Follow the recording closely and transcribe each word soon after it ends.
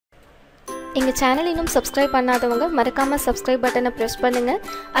எங்கள் சேனல் இன்னும் சப்ஸ்கிரைப் பண்ணாதவங்க மறக்காமல் சப்ஸ்கிரைப் பட்டனை ப்ரெஸ் பண்ணுங்கள்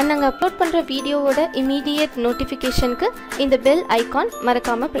அண்ட் நாங்கள் அப்லோட் பண்ணுற வீடியோவோட இமீடியட் நோட்டிஃபிகேஷனுக்கு இந்த பெல் ஐகான்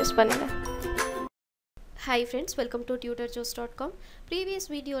மறக்காமல் ப்ரெஸ் பண்ணுங்கள். Hi friends, welcome to tutorjoes.com.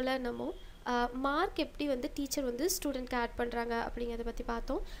 Previous வீடியோவில் நம்ம மார்க் எப்படி டீச்சர் ஸ்டூடெண்ட்க்கு ஆட் பண்ணுறாங்க அப்படிங்கிறத பற்றி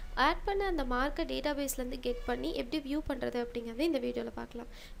பார்த்தோம். ஆட் பண்ண அந்த மார்க்கை டேட்டா பேஸ்லேருந்து கெட் பண்ணி எப்படி வியூ பண்ணுறது அப்படிங்கிறத இந்த வீடியோவில் பார்க்கலாம்.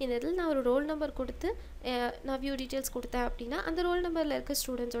 இந்த இதில் நான் ஒரு ரோல் நம்பர் கொடுத்து நான் வியூ டீட்டெயில்ஸ் கொடுத்தேன் அப்படின்னா அந்த ரோல் நம்பரில் இருக்க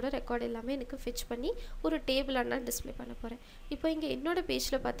ஸ்டூடெண்ட்ஸோட ரெக்கார்டு எல்லாமே எனக்கு ஃபிச் பண்ணி ஒரு டேபிளாக நான் டிஸ்பிளே பண்ண போகிறேன். இப்போ இங்கே என்னோடய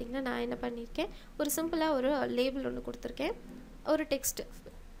பேஜில் பார்த்தீங்கன்னா நான் என்ன பண்ணியிருக்கேன், ஒரு சிம்பிளாக ஒரு லேபிள் ஒன்று கொடுத்துருக்கேன், ஒரு டெக்ஸ்ட்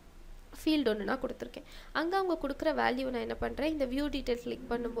ஃபீல்டு ஒன்று நான் கொடுத்துருக்கேன். அங்கே அவங்க கொடுக்குற வேல்யூ நான் என்ன பண்ணுறேன், இந்த வியூ டீட்டெயில் கிளிக்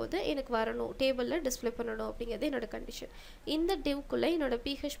பண்ணும்போது எனக்கு வரணும், டேபிளில் டிஸ்பிளே பண்ணணும் அப்படிங்கிறது என்னோட கண்டிஷன். இந்த டிவ்க்குள்ளே என்னோட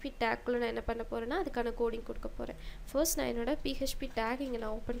PHP டேக்குள்ளே நான் என்ன பண்ண போகிறேன்னா அதுக்கான கோடிங் கொடுக்க போகிறேன். ஃபர்ஸ்ட் நான் என்னோட PHP டேக் இங்கே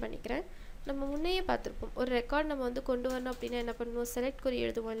நான் ஓப்பன் பண்ணிக்கிறேன். நம்ம முன்னையே பார்த்துருப்போம், ஒரு ரெக்கார்ட் நம்ம கொண்டு வரணும் அப்படின்னா என்ன பண்ணுவோம், செலக்ட் கொரி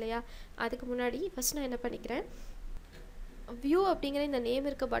எழுதுவோம் இல்லையா. அதுக்கு முன்னாடி ஃபஸ்ட் நான் என்ன பண்ணிக்கிறேன், வியூ அப்படிங்கிற இந்த நேம்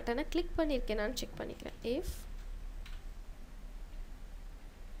இருக்க பட்டனை கிளிக் பண்ணியிருக்கேன் நான் செக் பண்ணிக்கிறேன். If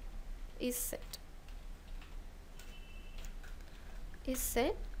is set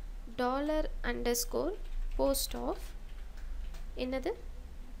 $_post of என்னது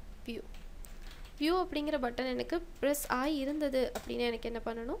view அப்படிங்கிற பட்டன் எனக்கு ப்ரெஸ் ஆகி இருந்தது அப்படின்னா எனக்கு என்ன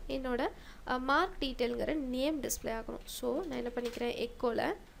பண்ணணும், என்னோட மார்க் டீட்டெயிலுங்கிற நேம் டிஸ்பிளே ஆகணும். ஸோ நான் என்ன பண்ணிக்கிறேன், எக்கோவில்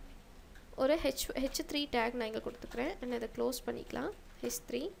ஒரு h3 டேக் நான் இங்கே கொடுத்துக்கிறேன். நான் இதை க்ளோஸ் பண்ணிக்கலாம்.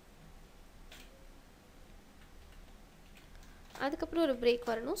 h3 அதுக்கப்புறம் ஒரு பிரேக்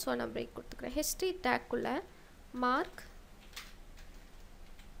வரணும். ஸோ நான் பிரேக் கொடுத்துக்கிறேன். h3 டேக்குள்ளே மார்க்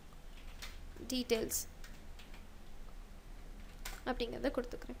டீட்டெயில்ஸ் அப்படிங்கிறத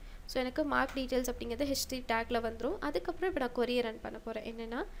கொடுத்துக்கிறேன். ஸோ எனக்கு மார்க் டீட்டெயில்ஸ் அப்படிங்கிறது h3 டேக்கில் வந்துடும். அதுக்கப்புறம் இப்போ நான் கொரியை ரன் பண்ண போகிறேன்.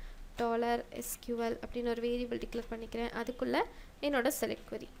 என்னென்னா $SQL அப்படின்னு ஒரு வேரியபிள் டிக்ளேர் பண்ணிக்கிறேன். அதுக்குள்ளே என்னோட செலக்ட்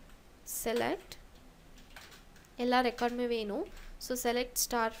கொரி, செலக்ட் எல்லா ரெக்கார்டுமே வேணும். ஸோ செலக்ட்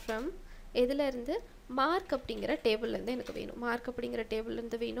ஸ்டார் ஃப்ரம் எதுலேருந்து, மார்க் அப்படிங்கிற டேபிள்லேருந்து எனக்கு வேணும். மார்க் அப்படிங்கிற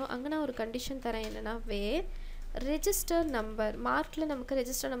டேபிள்லேருந்து வேணும். அங்கே நான் ஒரு கண்டிஷன் தரேன், என்னென்னா ரெஜிஸ்டர் நம்பர், மார்க்கில் நமக்கு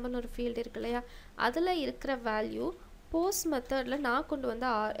ரெஜிஸ்டர் நம்பர்னு ஒரு ஃபீல்டு இருக்கு இல்லையா, அதில் இருக்கிற வேல்யூ போஸ்ட் மெத்தடில் நான் கொண்டு வந்த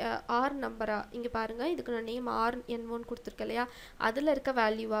ஆர் நம்பரா, இங்கே பாருங்கள் இதுக்கு நான் நேம் RN1 கொடுத்துருக்கேன் இல்லையா, அதில் இருக்க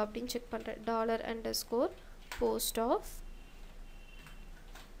வேல்யூவா அப்படின்னு செக் பண்ணுறேன். $_post of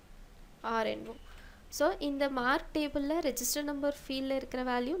RN1. ஸோ இந்த மார்க் டேபிளில் ரெஜிஸ்டர் நம்பர் ஃபீல்டில் இருக்கிற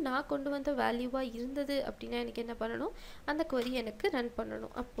வேல்யூ நான் கொண்டு வந்த வேல்யூவாக இருந்தது அப்படின்னா எனக்கு என்ன பண்ணணும், அந்த கொரி எனக்கு ரன்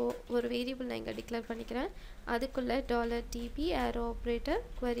பண்ணணும். அப்போது ஒரு வேரியபிள் நான் இங்கே டிக்ளேர் பண்ணிக்கிறேன். அதுக்குள்ளே $DB arrow operator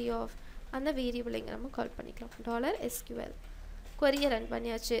query of அந்த வேரியபிள் இங்கே நம்ம கால் பண்ணிக்கலாம். $SQL கொரியை ரன்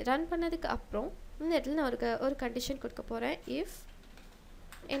பண்ணியாச்சு. ரன் பண்ணதுக்கு அப்புறம் இந்த இடத்துல நான் ஒரு கண்டிஷன் கொடுக்க போகிறேன். இஃப்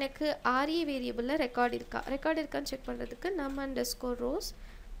எனக்கு RE வேரியபிளில் ரெக்கார்டு இருக்கான்னு செக் பண்ணுறதுக்கு நம்ம _rows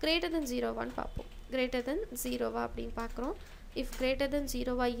 >0 பார்ப்போம். >0 அப்படின்னு பார்க்குறோம். இஃப்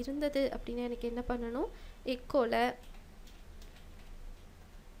 >0 இருந்தது அப்படின்னா எனக்கு என்ன பண்ணணும், எக்கோவில்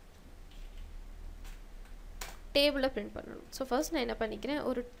டேபிளை பிரிண்ட் பண்ணணும். ஸோ ஃபர்ஸ்ட் நான் என்ன பண்ணிக்கிறேன்,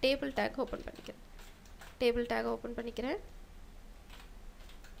 ஒரு டேபிள் டேக் ஓப்பன் பண்ணிக்கிறேன்.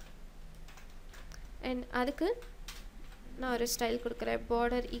 அண்ட் அதுக்கு நான் ஒரு ஸ்டைல் கொடுக்குறேன்,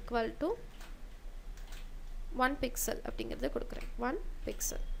 border = 1 pixel அப்படிங்கிறது கொடுக்குறேன். 1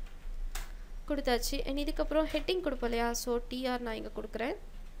 pixel கொடுத்தாச்சு. அண்ட் இதுக்கப்புறம் ஹெட்டிங் கொடுப்போம் இல்லையா, ஸோ TR நான் இங்கே கொடுக்குறேன்.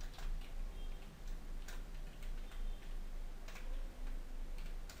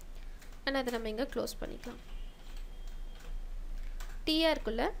 அண்ட் அதை நம்ம இங்கே க்ளோஸ் பண்ணிக்கலாம்.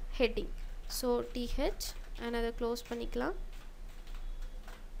 TRக்குள்ளே ஹெட்டிங், ஸோ TH அண்ட் அதை க்ளோஸ் பண்ணிக்கலாம்.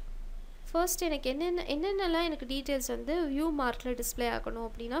 ஃபர்ஸ்ட் எனக்கு என்னென்னலாம் எனக்கு டீட்டெயில்ஸ் வியூ மார்க்கில் டிஸ்பிளே ஆகணும்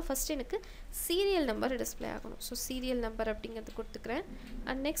அப்படின்னா, ஃபஸ்ட் எனக்கு சீரியல் நம்பர் டிஸ்பிளே ஆகணும். ஸோ சீரியல் நம்பர் அப்படிங்கிறது கொடுத்துக்கிறேன்.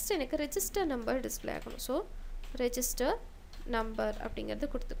 அண்ட் நெக்ஸ்ட் எனக்கு ரெஜிஸ்டர் நம்பர் டிஸ்பிளே ஆகணும். ஸோ ரெஜிஸ்டர் நம்பர்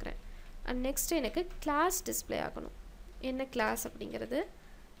அப்படிங்கிறது கொடுத்துக்கிறேன். அண்ட் நெக்ஸ்ட் எனக்கு கிளாஸ் டிஸ்பிளே ஆகணும், என்ன கிளாஸ் அப்படிங்கிறது.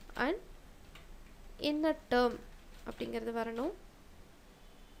 அண்ட் என்ன டேர்ம் அப்படிங்கிறது வரணும்.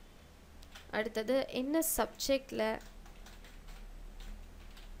 அடுத்தது என்ன சப்ஜெக்டில்.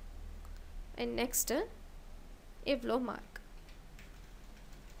 அண்ட் நெக்ஸ்ட்டு எவ்வளோ மார்க்.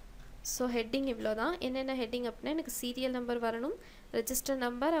 ஸோ ஹெட்டிங் இவ்வளோ தான். என்னென்ன ஹெட்டிங் அப்படின்னா, எனக்கு சீரியல் நம்பர் வரணும், ரெஜிஸ்டர்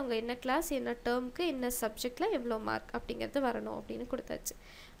நம்பர், அவங்க என்ன கிளாஸ், என்ன டேர்முக்கு, என்ன சப்ஜெக்டில் எவ்வளோ மார்க் அப்படிங்கிறது வரணும் அப்படின்னு கொடுத்தாச்சு.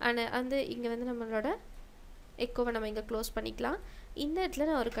 அண்ட் இங்கே நம்மளோட எக்கோவை நம்ம இங்கே க்ளோஸ் பண்ணிக்கலாம். இந்த இடத்துல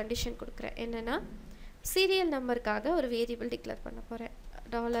நான் ஒரு கண்டிஷன் கொடுக்குறேன், என்னென்னா சீரியல் நம்பருக்காக ஒரு வேரியபிள் டிக்ளேர் பண்ண போகிறேன்.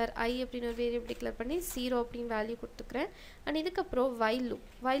 $i அப்படின்னு ஒரு வேரியபிள் டிக்ளேர் பண்ணி 0 அப்படின்னு வேல்யூ கொடுத்துக்கிறேன். அண்ட் இதுக்கப்புறம் வைல்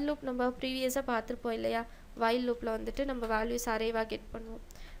லூப் நம்ம ப்ரீவியஸாக பார்த்துருப்போம் இல்லையா. வைல் லூப்பில் நம்ம வேல்யூஸ் அரேவாக கெட் பண்ணுவோம்.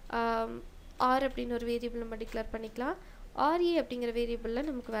 R அப்படின்னு ஒரு வேரியபிள் நம்ம டிக்ளேர் பண்ணிக்கலாம். RE அப்படிங்கிற வேரியபிளில்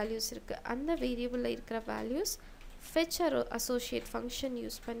நமக்கு வேல்யூஸ் இருக்குது. அந்த வேரியபிளில் இருக்கிற values fetch or associate function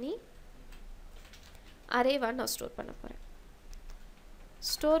use பண்ணி அரேவாக நான் ஸ்டோர் பண்ண போகிறேன்.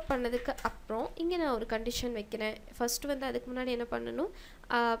 ஸ்டோர் பண்ணதுக்கு அப்புறம் இங்கே நான் ஒரு கண்டிஷன் வைக்கிறேன். ஃபஸ்ட்டு வந்து அதுக்கு முன்னாடி என்ன பண்ணணும்,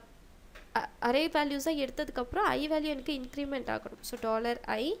 அரே வேல்யூஸாக எடுத்ததுக்கப்புறம் I வேல்யூ எனக்கு இன்க்ரிமெண்ட் ஆகணும். So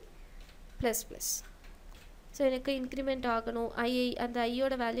 $i ++. ஸோ எனக்கு இன்க்ரிமெண்ட் ஆகணும், அந்த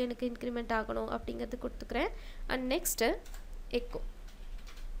ஐயோட வேல்யூ எனக்கு இன்க்ரிமெண்ட் ஆகணும் அப்படிங்கிறது கொடுத்துக்கிறேன். அண்ட் நெக்ஸ்ட்டு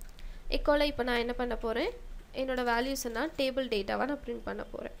எக்கோவில் இப்போ நான் என்ன பண்ண போகிறேன், என்னோடய வேல்யூஸ்னா டேபிள் டேட்டாவாக நான் பிரிண்ட் பண்ண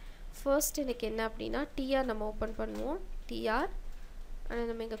போகிறேன். ஃபர்ஸ்ட் எனக்கு என்ன அப்படின்னா TR நம்ம ஓப்பன் பண்ணுவோம். TR ஆனால்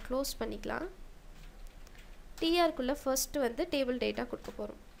நம்ம இங்கே க்ளோஸ் பண்ணிக்கலாம். TRக்குள்ளே ஃபர்ஸ்ட்டு வந்து டேபிள் டேட்டா கொடுக்க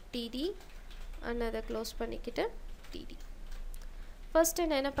போகிறோம். TD அண்ட் அதை க்ளோஸ் பண்ணிக்கிட்டு TD. ஃபர்ஸ்ட்டு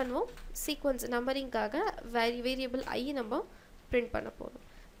நான் என்ன பண்ணுவோம், சீக்வன்ஸ் நம்பரிங்காக வேரியபிள் I நம்ம பிரிண்ட் பண்ண போகிறோம்.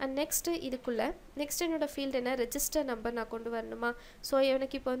 அண்ட் நெக்ஸ்ட்டு இதுக்குள்ளே நெக்ஸ்ட் என்னோடய ஃபீல்டு என்ன, ரெஜிஸ்டர் நம்பர் நான் கொண்டு வரணுமா. ஸோ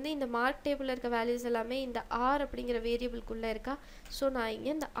எனக்கு இப்போ வந்து இந்த மார்க் டேபிளில் இருக்க வேல்யூஸ் எல்லாமே இந்த R அப்படிங்கிற வேரியபிள்குள்ளே இருக்கா. ஸோ நான்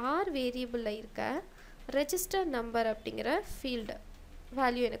இங்கே இந்த R வேரியபிளில் இருக்க ரெஜிஸ்டர் நம்பர் அப்படிங்கிற ஃபீல்டு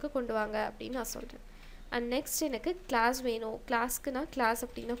வேல்யூ எனக்கு கொண்டு வாங்க அப்படின்னு நான் சொல்கிறேன். அண்ட் நெக்ஸ்ட் எனக்கு கிளாஸ் வேணும். கிளாஸ்க்கு நான் கிளாஸ்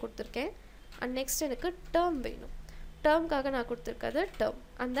அப்படின்னு தான் கொடுத்துருக்கேன். அண்ட் நெக்ஸ்ட் எனக்கு டேர்ம் வேணும். டேர்ம்காக நான் கொடுத்துருக்கிறது டேர்ம்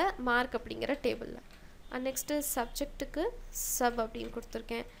அந்த மார்க் அப்படிங்கிற டேபிளில். அண்ட் நெக்ஸ்ட்டு சப்ஜெக்ட்டுக்கு சப் அப்படின்னு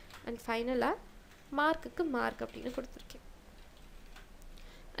கொடுத்துருக்கேன். அண்ட் ஃபைனலாக மார்க்குக்கு மார்க் அப்படின்னு கொடுத்துருக்கேன்.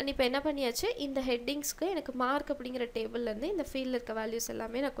 அண்ட் இப்போ என்ன பண்ணியாச்சு, இந்த ஹெட்டிங்ஸ்க்கு எனக்கு மார்க் அப்படிங்கிற டேபிள்லேருந்து இந்த ஃபீல்டில் இருக்க வேல்யூஸ்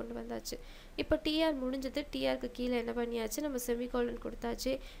எல்லாமே நான் கொண்டு வந்தாச்சு. இப்போ TR முடிஞ்சது. TRக்கு கீழே என்ன பண்ணியாச்சு, நம்ம செமிகோலன்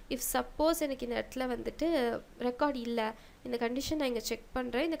கொடுத்தாச்சு. இஃப் சப்போஸ் எனக்கு இந்த இடத்துல வந்துட்டு ரெக்கார்ட் இல்லை, இந்த கண்டிஷன் நான் இங்கே செக்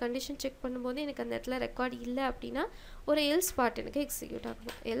பண்ணுறேன், இந்த கண்டிஷன் செக் பண்ணும்போது எனக்கு அந்த இடத்துல ரெக்கார்ட் இல்லை அப்படின்னா ஒரு எல்ஸ் பார்ட் எனக்கு எக்ஸிக்யூட்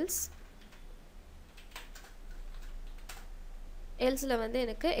ஆகணும். எல்ஸில் வந்து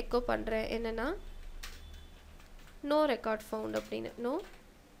எனக்கு எக்கோ பண்ணுறேன் என்னென்னா நோ ரெக்கார்ட் ஃபவுண்ட் அப்படின்னு, நோ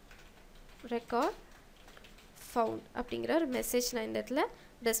ரெக்கார்ட் ஃபவுண்ட் அப்படிங்கிற ஒரு மெசேஜ் நான் இந்த இடத்துல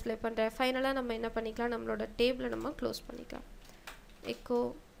டிஸ்பிளே பண்ணுறேன். ஃபைனலாக நம்ம என்ன பண்ணிக்கலாம், நம்மளோட டேபிளை நம்ம க்ளோஸ் பண்ணிக்கலாம். Echo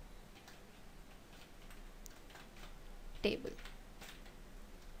table.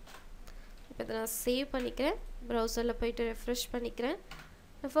 இப்போ இதை நான் சேவ் பண்ணிக்கிறேன். ப்ரௌசரில் போய்ட்டு ரெஃப்ரெஷ் பண்ணிக்கிறேன்.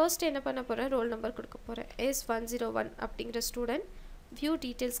 நான் ஃபர்ஸ்ட் என்ன பண்ண போகிறேன், ரோல் நம்பர் கொடுக்க போகிறேன். S101 அப்படிங்கிற ஸ்டூடெண்ட். வியூ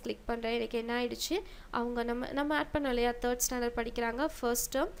டீட்டெயில்ஸ் கிளிக் பண்ணுறேன். எனக்கு என்ன ஆகிடுச்சு, அவங்க நம்ம ஆட் பண்ண இல்லையா, 3rd ஸ்டாண்டர்ட் படிக்கிறாங்க,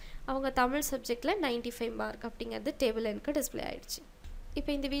 ஃபர்ஸ்ட் டேர்ம், அவங்க தமிழ் சப்ஜெக்டில் 95 மார்க் அப்படிங்கிறது டேபிள் எனக்கு டிஸ்பிளே ஆகிடுச்சு.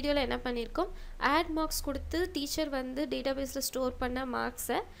 இப்போ இந்த வீடியோவில் என்ன பண்ணியிருக்கோம், ஆட் மார்க்ஸ் கொடுத்து டீச்சர் வந்து டேட்டாபேஸில் ஸ்டோர் பண்ண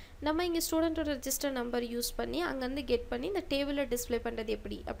மார்க்ஸை நம்ம இங்கே ஸ்டூடெண்ட்டோட ரெஜிஸ்டர் நம்பர் யூஸ் பண்ணி அங்கேருந்து கெட் பண்ணி இந்த டேபிளில் டிஸ்பிளே பண்ணுறது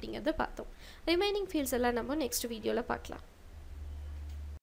எப்படி அப்படிங்கிறத பார்த்தோம். ரிமைனிங் ஃபீல்ட்ஸ் எல்லாம் நம்ம நெக்ஸ்ட் வீடியோவில் பார்க்கலாம்.